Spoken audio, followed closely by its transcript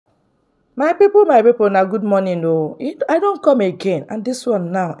My people, now good morning. No, I don't come again. And this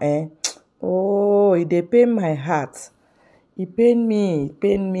one now, eh? Oh, it dey pain my heart. It pain me, it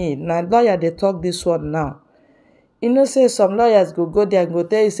pain me. Now lawyer they talk this one now. You know, say some lawyers go there and go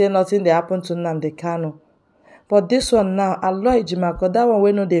tell you say nothing they happen to Nnamdi Kanu. But this one now, Aloy Jimako, that one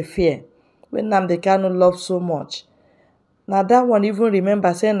we know they fear. When Nnamdi Kanu love so much. Now that one even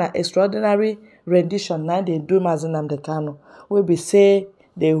remember saying na extraordinary rendition now they do Mazi Nnamdi Kanu. We be say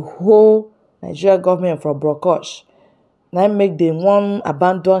the whole Nigeria government from Brokosh. Now make them want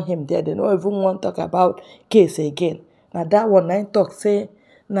abandon him there. They don't even want talk about case again. Now that one now talk say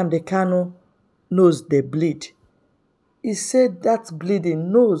Nnamdi Kanu nose they bleed. He said that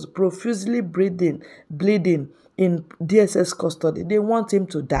bleeding, nose profusely bleeding in DSS custody. They want him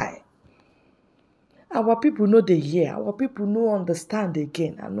to die. Our people know they hear. Our people no understand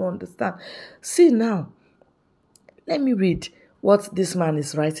again. I no understand. See now, let me read what this man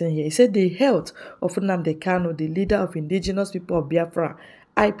is writing here. He said the health of Nnamdi Kanu, the leader of indigenous people of Biafra,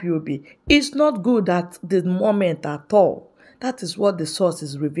 IPOB, is not good at the moment at all. That is what the source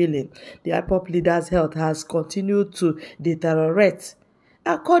is revealing. The IPOB leader's health has continued to deteriorate,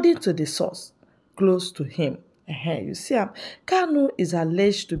 according to the source close to him. You see, Kanu is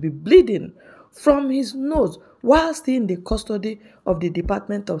alleged to be bleeding from his nose while still in the custody of the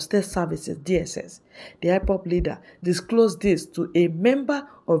Department of State Services, DSS. The IPOB leader disclosed this to a member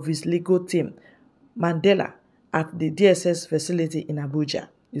of his legal team, Mandela, at the DSS facility in Abuja.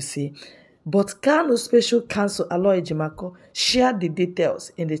 You see, but Kanu Special Counsel Aloy Jimako shared the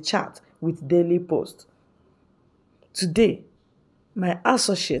details in the chat with Daily Post. Today, my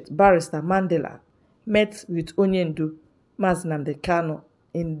associate, Barrister Mandela, met with Onyendu, Mazi Nnamdi Kanu,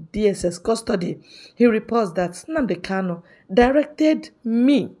 in DSS custody. He reports that Nnamdi Kanu directed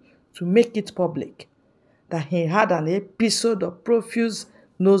me to make it public that he had an episode of profuse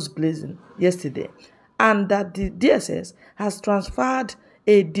nose bleeding yesterday and that the DSS has transferred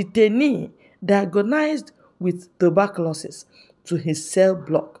a detainee diagnosed with tuberculosis to his cell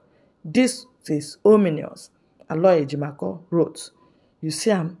block. This is ominous, Aloy Jimako wrote. You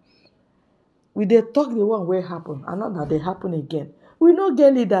see, we dey talk the one wey happen, and not that they happen again. We no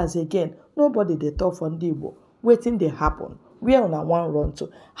get leaders again. Nobody dey talk for Ndị Igbo. Wetin dey happen? Where una wan run to?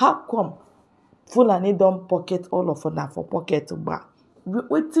 How come Fulani don pocket all of una for pocket gba?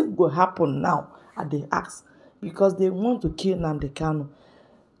 Wetin go happen now? I dey ask, because they want to kill Nnamdi Kanu.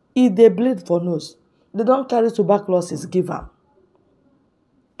 If they bleed for nose, they don carry tuberculosis give am.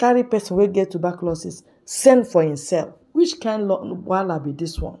 Carry person wey get tuberculosis, send for himself. Which kind of wahala be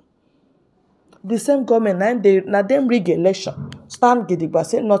this one? The same government, na them rig election, stand gidigba,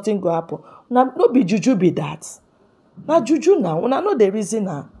 say nothing go happen. Now, no be juju be that. Na juju now, una know the reason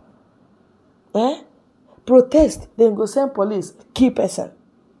now. Protest, then go send police, kill person.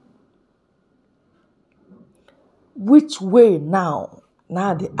 Which way now?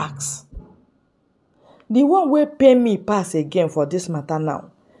 Now they ask. The one wey pay me pass again for this matter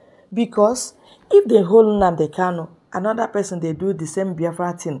now. Because if they hold Nnamdi Kanu, another person they do the same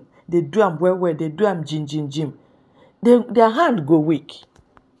Biafra thing, they do am well, they do am jim. Their hand go weak.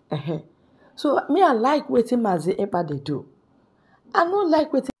 So me, I like wetin Mazi Epa they do. I don't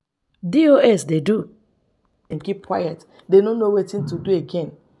like wetin DOS they do. And keep quiet. They don't know wetin to do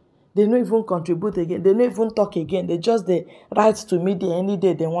again. They don't even contribute again. They don't even talk again. They just they write to media any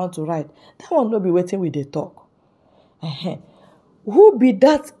day they want to write. That one no be wetin we they talk. Who be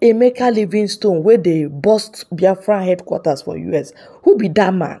that Emeka Livingstone where they bust Biafra headquarters for US? Who be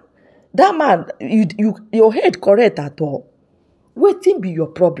that man? That man, your head correct at all. Wetin be your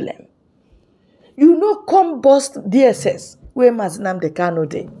problem? You no come bust DSS where Mazi Nnamdi Kanu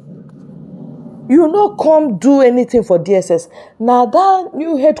dey. You no come do anything for DSS. Now that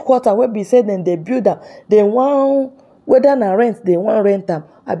new headquarter where be said then they build them, they want whether na rent they want rent them.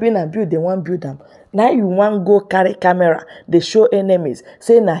 I been a build they want build them. Now you want go carry camera, they show enemies,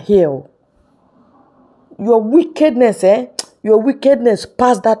 say na here. Your wickedness, your wickedness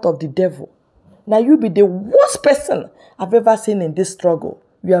past that of the devil. Now you be the worst person I've ever seen in this struggle.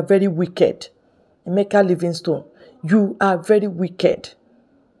 You are very wicked. Emeka Livingstone, you are very wicked.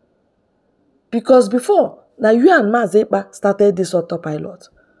 Because before, now you and Mazi Epa started this autopilot.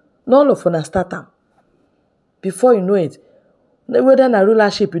 None of una start them. Before you know it, whether na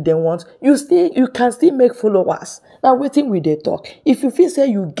rulership you then want, you can still make followers. Now waiting with the talk. If you feel say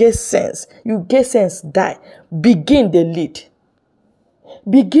you get sense, die. Begin the lead.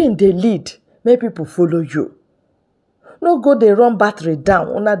 Begin the lead. Make people follow you. No go they run battery down,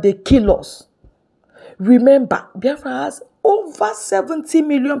 una they kill us. Remember, Biafra has over 70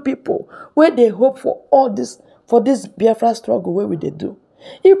 million people where they hope for all this, for this Biafra struggle where we they do.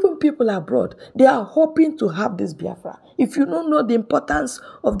 Even people abroad, they are hoping to have this Biafra. If you don't know the importance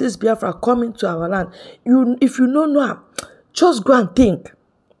of this Biafra coming to our land, if you don't know, just go and think.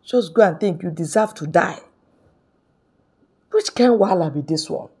 Just go and think you deserve to die. Which kind of wahala be this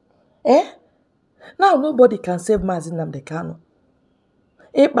one? Now nobody can save Nnamdi Kanu.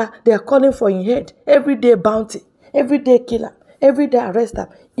 They are calling for his head. Everyday bounty. Everyday killer. Everyday arrest him.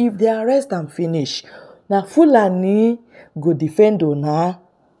 If they arrest and finish, now Fulani go defend una.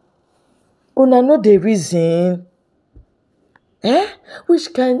 Una know the reason.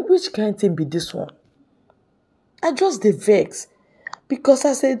 Which kind thing be this one? I just the vex. Because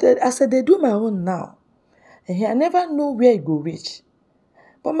I said they do my own now. I never know where it go reach.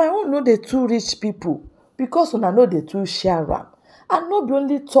 But my own know the two rich people. Because una know the two share am. And not be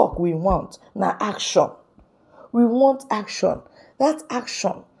only talk we want, na action. We want action. That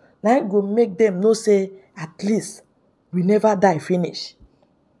action, now go make them know say, at least, we never die finish.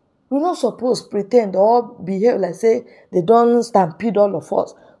 We not supposed pretend or behave like say, they don't stampede all of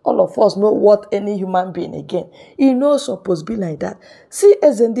us. All of us know what any human being again. It not supposed to be like that. See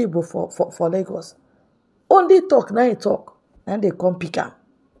Ezendebo for Lagos. Only talk, now he talk. And they come pick am.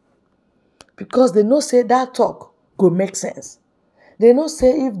 Because they know say that talk go make sense. They know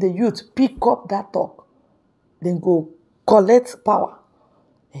say if the youth pick up that talk, then go collect power.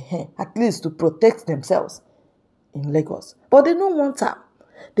 At least to protect themselves in Lagos. But they don't want that.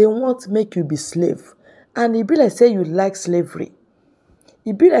 They want to make you be slave. And it be like say you like slavery.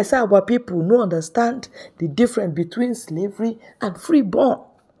 It be like say our people no understand the difference between slavery and freeborn.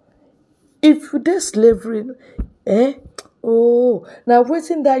 If you dey slavery, now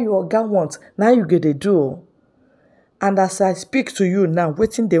waiting that your oga want, now you get a do. And as I speak to you now,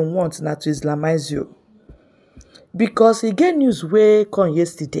 waiting they want now to Islamize you. Because he get news way come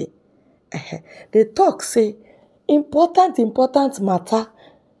yesterday. They talk say important matter,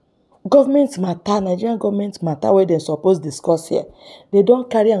 government matter, Nigerian government matter where they suppose discuss here. They don't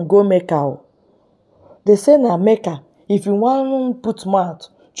carry and go Mecca. They say na Mecca. If you want put mouth,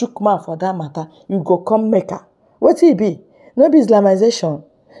 chook mouth for that matter, you go come Mecca. What it be? No be Islamization.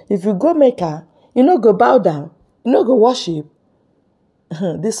 If you go Mecca, you no go bow down, you no go worship.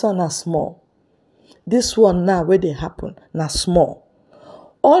 This one na small. This one now where they happen na small.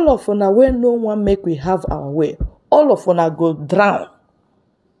 All of una where no one make we have our way. All of una go drown.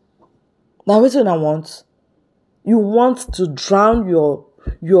 Now what do I want? You want to drown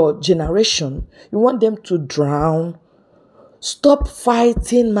your generation. You want them to drown. Stop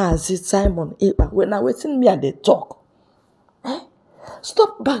fighting Mazi Simon Ekpa. When I waiting me at the talk.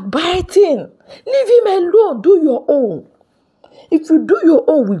 Stop backbiting. Leave him alone. Do your own. If you do your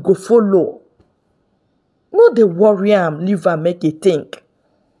own, we go follow. No, they worry am. Leave am make it think.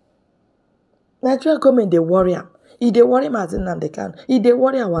 Nigeria government, they worry am. If they worry Nnamdi Kanu, if they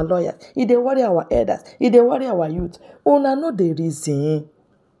worry our lawyers, if they worry our elders, if they worry our youth, una know the reason.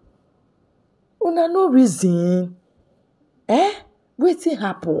 Una no reason. Wetin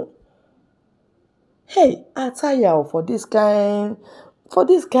happen? Hey, I tell you for this kind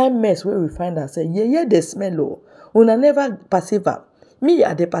mess where we find ourselves. Yeah, they smell. Una never perceive am. Me,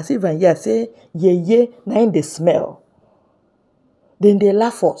 I dey perceive am. Yeah, say yeah, na in the smell. Then they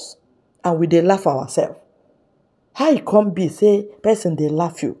laugh us, and we dey laugh ourselves. How it come be say person they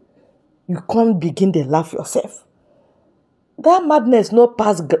laugh you? You can't begin to laugh yourself. That madness no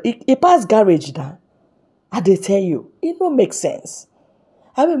pass. It pass garage now. I dey tell you, it no make sense.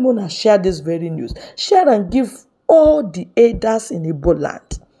 I will wanna share this very news. Share and give all the elders in Igbo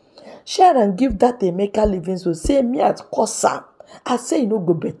land. Share and give that Emeka living so say me at Kosa. I say no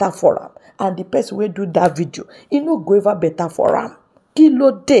go better for him. And the person will do that video, no go ever better for him.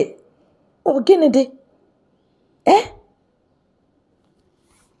 Kilo day. Or gene day.